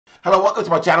Hello, welcome to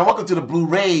my channel. Welcome to the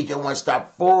Blu-ray, a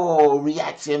one-stop full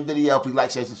reaction video. Please like,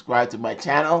 share, subscribe to my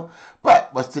channel.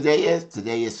 But what today is?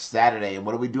 Today is Saturday. And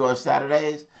what do we do on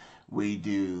Saturdays? We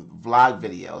do vlog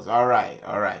videos. All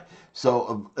right.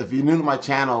 So if you're new to my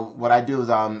channel, what I do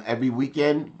is every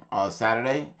weekend on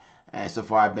Saturday, and so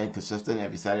far I've been consistent.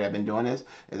 Every Saturday I've been doing this,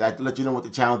 is I let you know what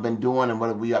the channel's been doing and what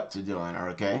are we up to doing,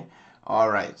 okay? All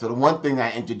right, so the one thing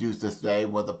I introduced this day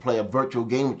was to play a virtual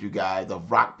game with you guys of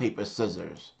rock, paper,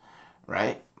 scissors.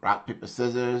 Right? Rock, paper,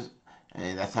 scissors,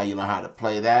 and that's how you learn how to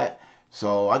play that.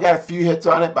 So I got a few hits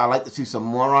on it, but I'd like to see some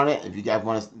more on it. If you guys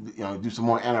want to, do some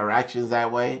more interactions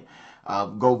that way,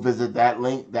 go visit that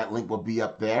link. That link will be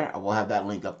up there. I will have that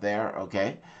link up there,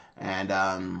 okay? And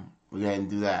we'll go ahead and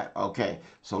do that. Okay,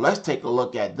 so let's take a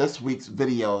look at this week's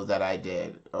video that I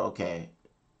did. Okay,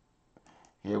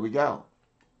 here we go.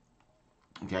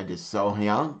 Okay, I did So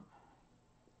Young.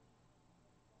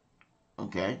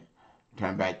 Okay.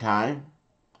 Turn back time.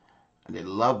 I did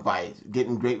Lovebites.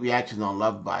 Getting great reactions on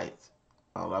Lovebites.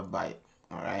 All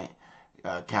right.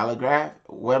 Calligraph.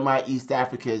 Where my East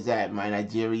Africa is at, my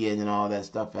Nigerians and all that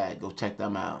stuff at. Go check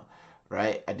them out.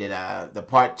 Right. I did the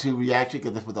part 2 reaction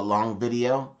because this was a long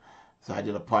video. So I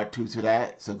did a part 2 to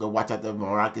that. So go watch out the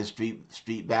Moroccan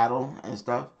street battle and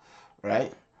stuff.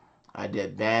 Right. I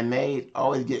did Band-Maid.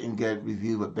 Always getting good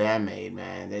reviews with Band-Maid,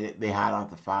 man. They hot off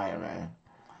the fire, man.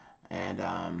 And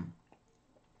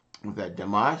we've got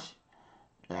Dimash.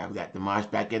 I've got Dimash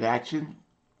back in action,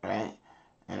 right?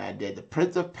 And I did the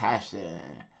Prince of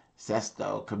Passion,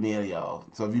 Sesto, Camilio.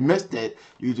 So if you missed it,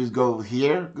 you just go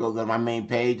here, go to my main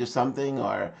page or something,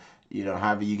 or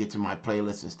however you get to my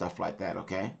playlist and stuff like that.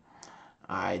 Okay.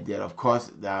 I did, of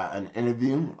course, an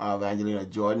interview of Angelina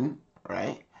Jordan,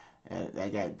 right? And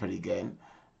that got pretty good.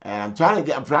 And I'm trying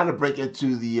to break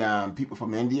into the people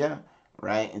from India.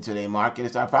 Right, into their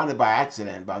market. So I found it by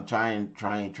accident, but I'm trying.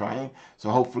 So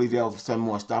hopefully they'll send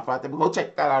more stuff out there. But go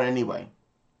check that out anyway.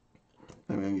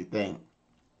 Let me know what you think.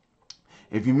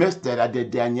 If you missed it, I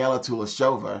did Daniela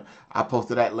Tulashova. I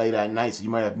posted that late at night, so you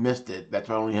might have missed it. That's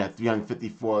why I only had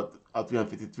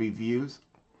 353 views.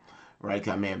 Right,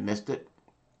 'cause I may have missed it.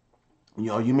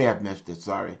 You may have missed it,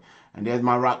 sorry. And there's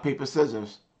my rock, paper,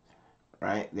 scissors.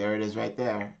 Right, there it is right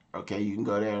there. Okay, you can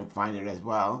go there and find it as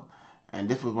well. And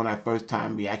this was when I first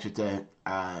time reacted to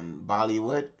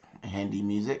Bollywood, Hindi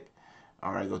music.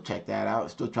 All right, go check that out.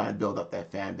 Still trying to build up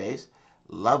that fan base.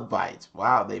 Lovebites,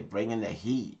 wow, they bringing the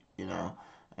heat,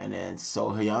 And then So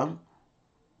Hyun,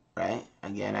 right?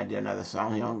 Again, I did another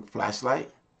song, Hyun, Flashlight.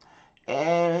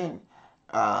 And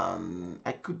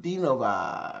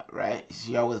Ankudinova, right?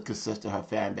 She always consists of her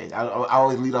fan base. I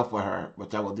always lead off with her,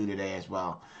 which I will do today as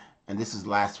well. And this is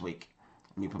last week,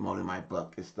 me promoting my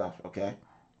book and stuff, okay?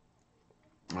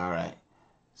 All right,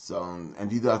 so and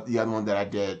these are the other ones that I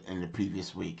did in the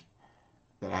previous week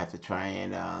that I have to try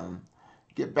and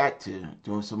get back to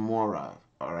doing some more of.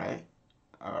 All right,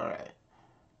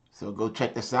 so go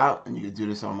check this out, and you can do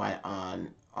this on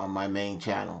my main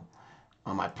channel,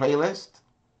 on my playlist.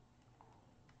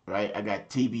 Right, I got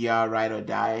TBR Ride or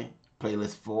Die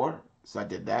playlist 4, so I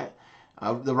did that.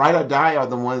 The Ride or Die are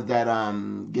the ones that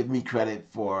give me credit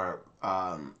for.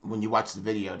 When you watch the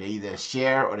video, they either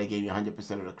share or they give you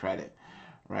 100% of the credit,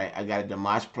 right? I got a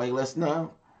Dimash playlist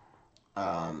now,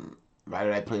 Ride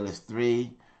or Die playlist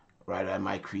 3, Ride or Die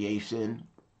My Creation,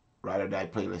 Ride or Die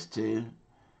playlist 2,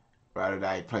 Ride or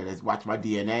Die playlist, watch my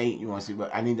DNA, you want to see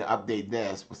what, I need to update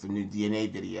this with some new DNA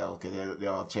video, because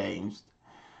they're all changed.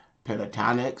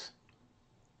 Pentatonics,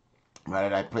 Ride or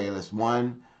Die playlist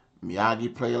 1, Miyagi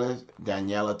playlist,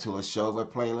 Daniela Tulashova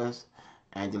playlist,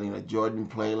 Angelina Jordan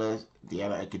playlist,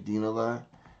 Diana Ankudinova,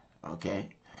 okay.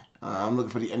 I'm looking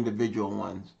for the individual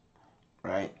ones,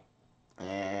 right?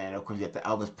 And of course you got the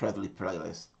Elvis Presley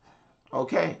playlist.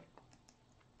 Okay.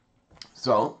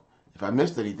 So, if I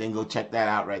missed anything, go check that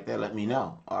out right there. Let me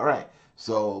know. All right.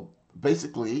 So,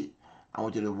 basically, I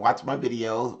want you to watch my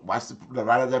videos, watch the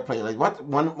Ride or Die playlist, watch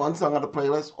one song on the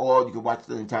playlist, or you can watch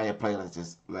the entire playlist,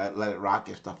 just let it rock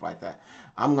and stuff like that.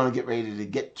 I'm going to get ready to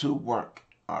get to work,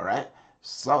 all right?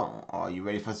 So, are you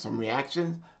ready for some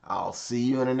reactions? I'll see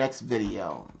you in the next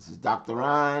video. This is Dr.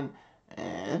 Ron,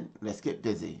 and let's get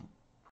busy.